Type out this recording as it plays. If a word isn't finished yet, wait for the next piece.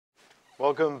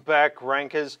Welcome back,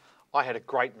 Rankers. I had a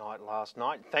great night last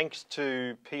night, thanks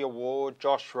to Pia Ward,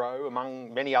 Josh Rowe,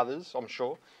 among many others, I'm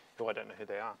sure, who I don't know who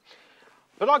they are.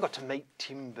 But I got to meet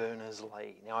Tim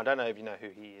Berners-Lee. Now, I don't know if you know who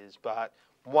he is, but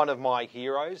one of my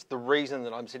heroes, the reason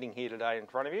that I'm sitting here today in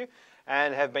front of you,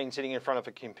 and have been sitting in front of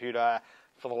a computer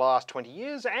for the last 20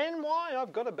 years, and why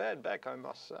I've got a bad back, I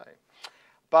must say.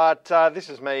 But this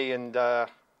is me and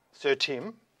Sir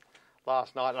Tim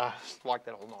last night, and I was like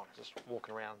that all night, just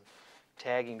walking around,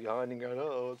 tagging behind him, going,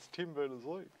 oh, it's Tim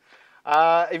Berners-Lee.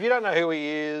 If you don't know who he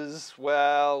is,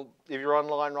 well, if you're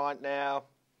online right now,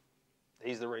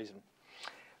 he's the reason.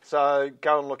 So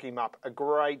go and look him up. A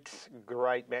great,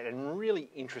 great man, and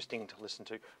really interesting to listen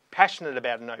to. Passionate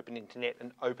about an open internet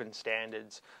and open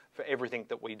standards for everything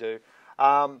that we do.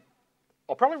 I'll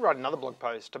probably write another blog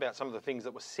post about some of the things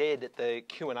that were said at the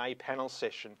Q&A panel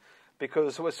session,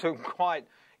 because there were some quite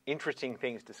interesting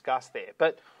things discussed there.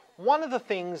 But one of the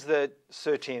things that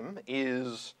Sir Tim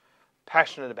is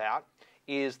passionate about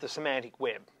is the semantic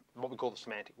web, what we call the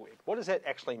semantic web. What does that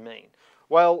actually mean?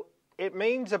 Well, it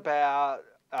means about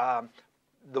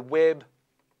the web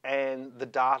and the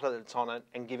data that's on it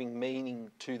and giving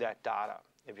meaning to that data,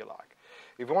 if you like.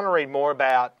 If you want to read more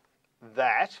about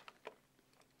that,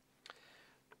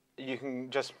 you can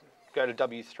just go to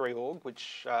w3org,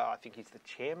 which I think he's the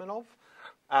chairman of,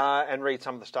 and read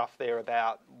some of the stuff there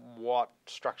about what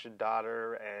structured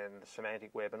data and the semantic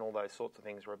web and all those sorts of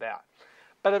things are about.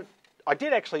 But I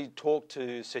did actually talk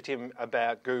to Sir Tim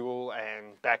about Google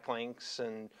and backlinks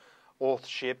and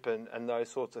authorship and those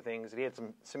sorts of things. And he had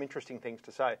some interesting things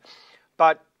to say.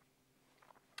 But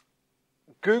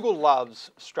Google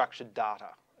loves structured data,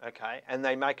 okay? And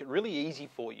they make it really easy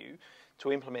for you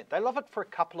to implement. They love it for a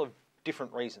couple of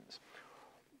different reasons.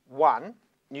 One,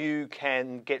 you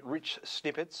can get rich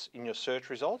snippets in your search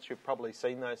results. You've probably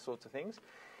seen those sorts of things.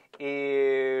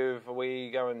 If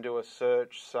we go and do a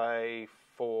search, say,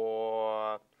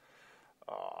 for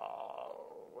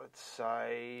let's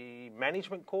say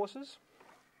management courses.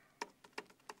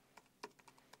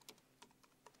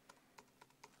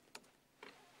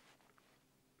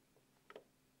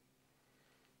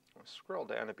 I'll scroll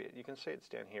down a bit. You can see it's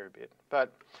down here a bit.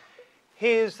 But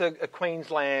here's a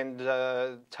Queensland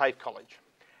TAFE college.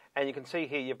 And you can see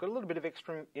here you've got a little bit of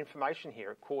extra information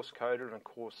here, a course code and a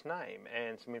course name,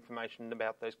 and some information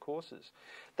about those courses.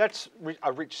 That's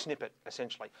a rich snippet,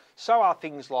 essentially. So are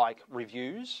things like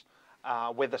reviews,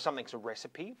 whether something's a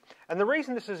recipe. And the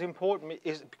reason this is important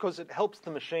is because it helps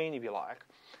the machine, if you like,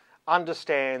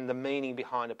 understand the meaning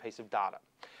behind a piece of data.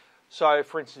 So,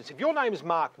 for instance, if your name is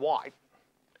Mark White,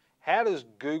 how does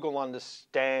Google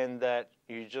understand that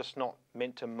you're just not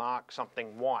meant to mark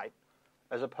something white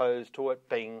as opposed to it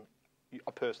being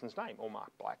a person's name, or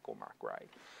Mark Black or Mark Gray?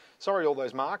 Sorry, all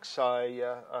those marks, I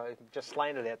just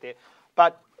slanted out there.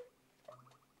 But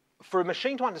for a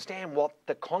machine to understand what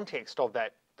the context of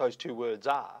those two words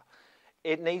are,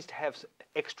 it needs to have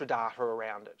extra data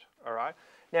around it, all right?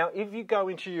 Now, if you go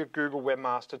into your Google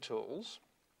Webmaster Tools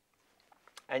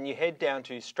and you head down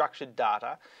to structured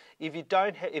data, if you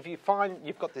find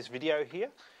you've got this video here,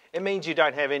 it means you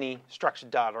don't have any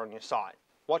structured data on your site.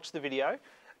 Watch the video,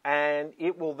 and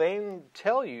it will then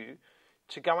tell you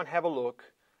to go and have a look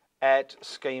at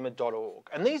schema.org.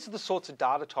 And these are the sorts of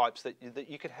data types that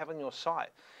you could have on your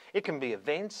site. It can be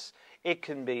events. It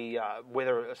can be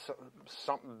whether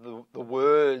the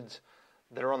words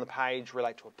that are on the page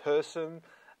relate to a person,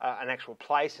 an actual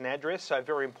place, an address. So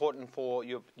very important for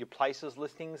your places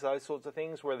listings, those sorts of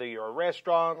things, whether you're a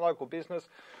restaurant, local business,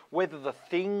 whether the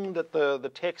thing that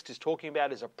the text is talking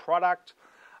about is a product,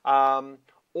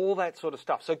 all that sort of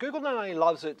stuff. So Google not only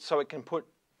loves it so it can put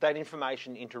that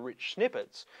information into rich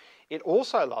snippets, it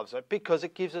also loves it because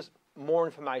it gives us more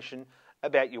information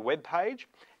about your web page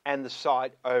and the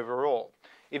site overall.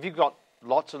 If you've got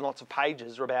lots and lots of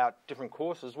pages about different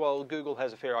courses, well, Google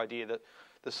has a fair idea that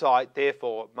the site,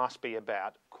 therefore, must be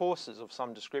about courses of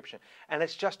some description. And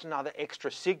it's just another extra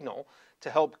signal to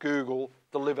help Google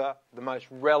deliver the most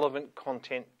relevant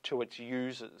content to its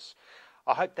users.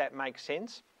 I hope that makes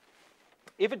sense.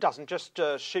 If it doesn't, just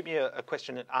shoot me a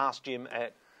question at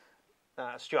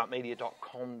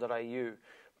askjim@stuartmedia.com.au.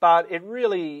 But it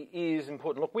really is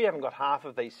important. Look, we haven't got half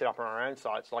of these set up on our own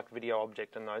sites, like Video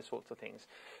Object and those sorts of things.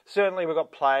 Certainly we've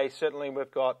got Play, certainly we've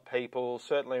got People,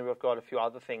 certainly we've got a few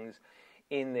other things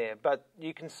in there. But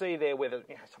you can see there whether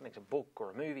something's a book or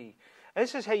a movie. And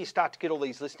this is how you start to get all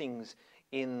these listings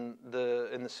in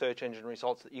the search engine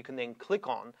results that you can then click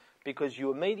on, because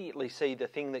you immediately see the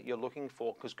thing that you're looking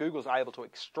for, because Google's able to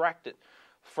extract it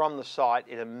from the site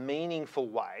in a meaningful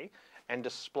way and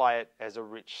display it as a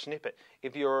rich snippet.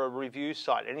 If you're a review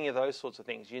site, any of those sorts of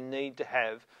things, you need to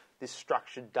have this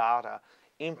structured data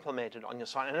implemented on your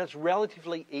site, and it's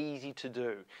relatively easy to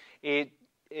do.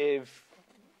 If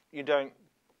you don't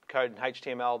code in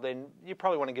HTML, then you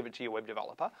probably want to give it to your web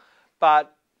developer,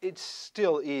 but it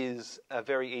still is a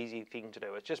very easy thing to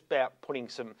do. It's just about putting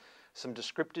some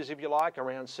descriptors, if you like,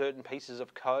 around certain pieces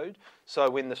of code, so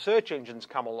when the search engines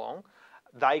come along,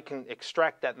 they can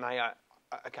extract that and they are,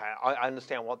 okay, I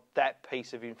understand what that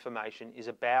piece of information is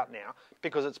about now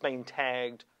because it's been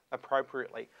tagged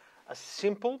appropriately. A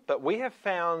simple, but we have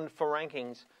found for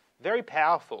rankings very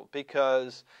powerful,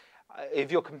 because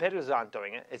if your competitors aren't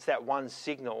doing it, it's that one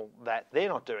signal that they're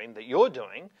not doing, that you're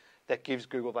doing, that gives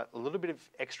Google that little bit of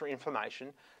extra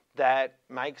information that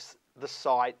makes the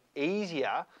site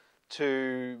easier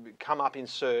to come up in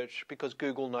search, because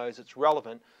Google knows it's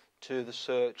relevant to the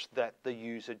search that the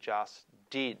user just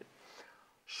did.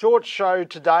 Short show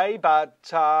today, but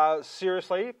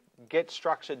seriously, get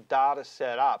structured data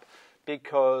set up,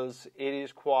 because it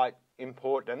is quite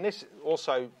important. And this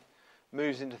also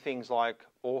moves into things like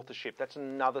authorship. That's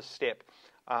another step,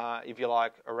 if you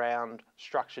like, around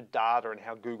structured data and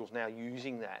how Google's now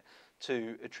using that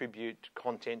to attribute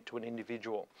content to an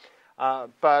individual.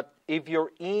 But if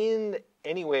you're in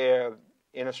anywhere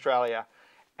in Australia,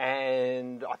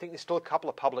 and I think there's still a couple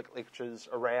of public lectures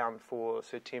around for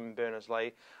Sir Tim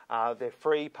Berners-Lee, they're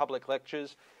free public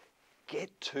lectures, get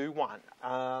to one.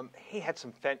 He had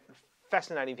some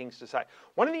fascinating things to say.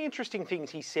 One of the interesting things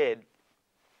he said,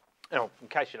 in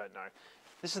case you don't know,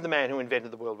 this is the man who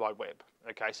invented the World Wide Web.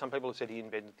 Okay, some people have said he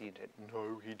invented the internet.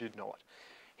 No, he did not.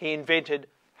 He invented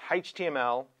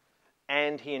HTML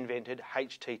and he invented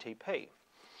HTTP.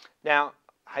 Now,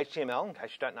 HTML, in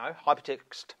case you don't know,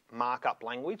 hypertext markup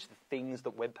language, the things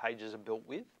that web pages are built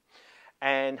with,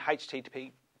 and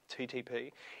HTTP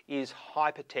is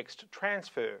hypertext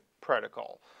transfer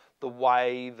protocol, the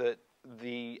way that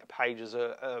the pages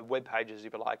are, web pages,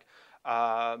 if you like,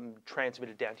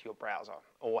 transmitted down to your browser,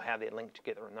 or how they're linked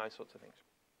together and those sorts of things.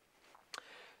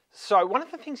 So one of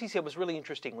the things he said was really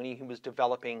interesting when he was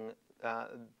developing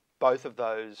both of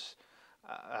those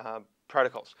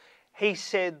protocols. He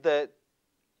said that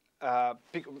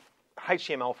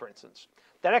HTML, for instance,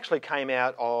 that actually came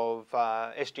out of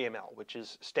SGML, which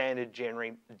is Standard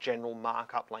General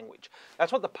Markup Language.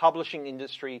 That's what the publishing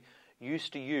industry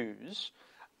used to use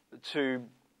to,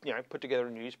 put together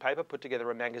a newspaper, put together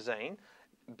a magazine,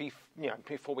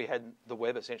 before we had the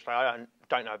web, essentially. I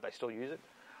don't know if they still use it.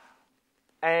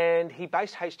 And he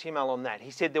based HTML on that.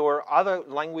 He said there were other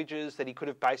languages that he could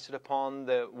have based it upon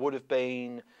that would have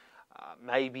been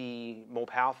maybe more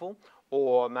powerful,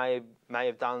 or may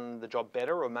have done the job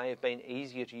better, or may have been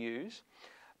easier to use.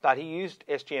 But he used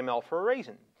SGML for a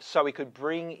reason, so he could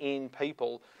bring in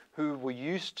people who were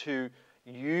used to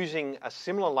using a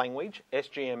similar language,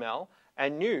 SGML,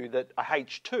 and knew that a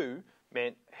H2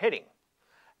 meant heading.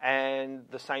 And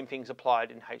the same things applied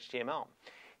in HTML.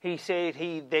 He said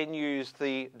he then used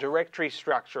the directory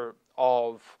structure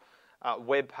of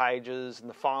web pages and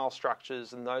the file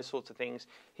structures and those sorts of things.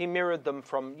 He mirrored them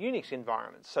from Unix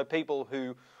environments. So people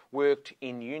who worked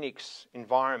in Unix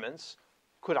environments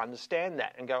could understand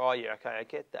that and go, oh yeah, okay, I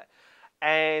get that.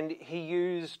 And he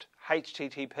used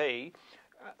HTTP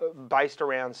based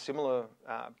around similar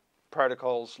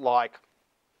protocols like,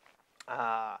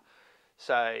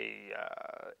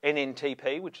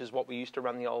 NNTP, which is what we used to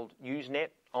run the old Usenet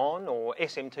on, or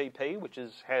SMTP, which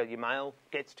is how your mail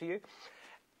gets to you.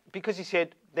 Because he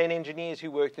said then engineers who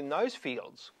worked in those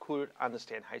fields could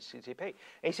understand HTTP. And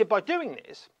he said by doing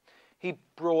this, he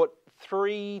brought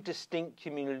 3 distinct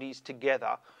communities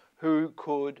together who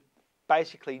could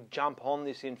basically jump on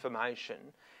this information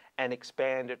and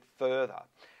expand it further.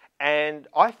 And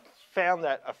I found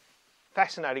that a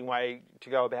fascinating way to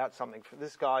go about something.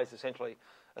 This guy is essentially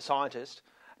a scientist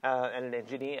and an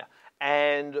engineer.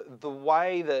 And the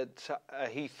way that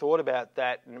he thought about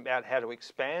that and about how to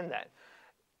expand that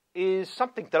is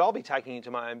something that I'll be taking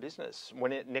into my own business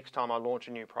next time I launch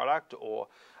a new product or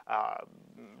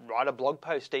write a blog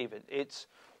post even. It's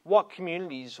what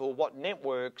communities or what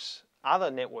networks, other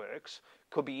networks,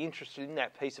 could be interested in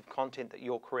that piece of content that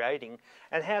you're creating,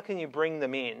 and how can you bring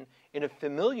them in a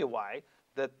familiar way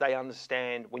that they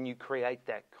understand when you create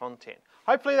that content.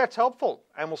 Hopefully that's helpful,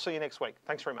 and we'll see you next week.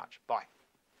 Thanks very much. Bye.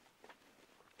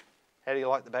 How do you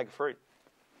like the bag of fruit?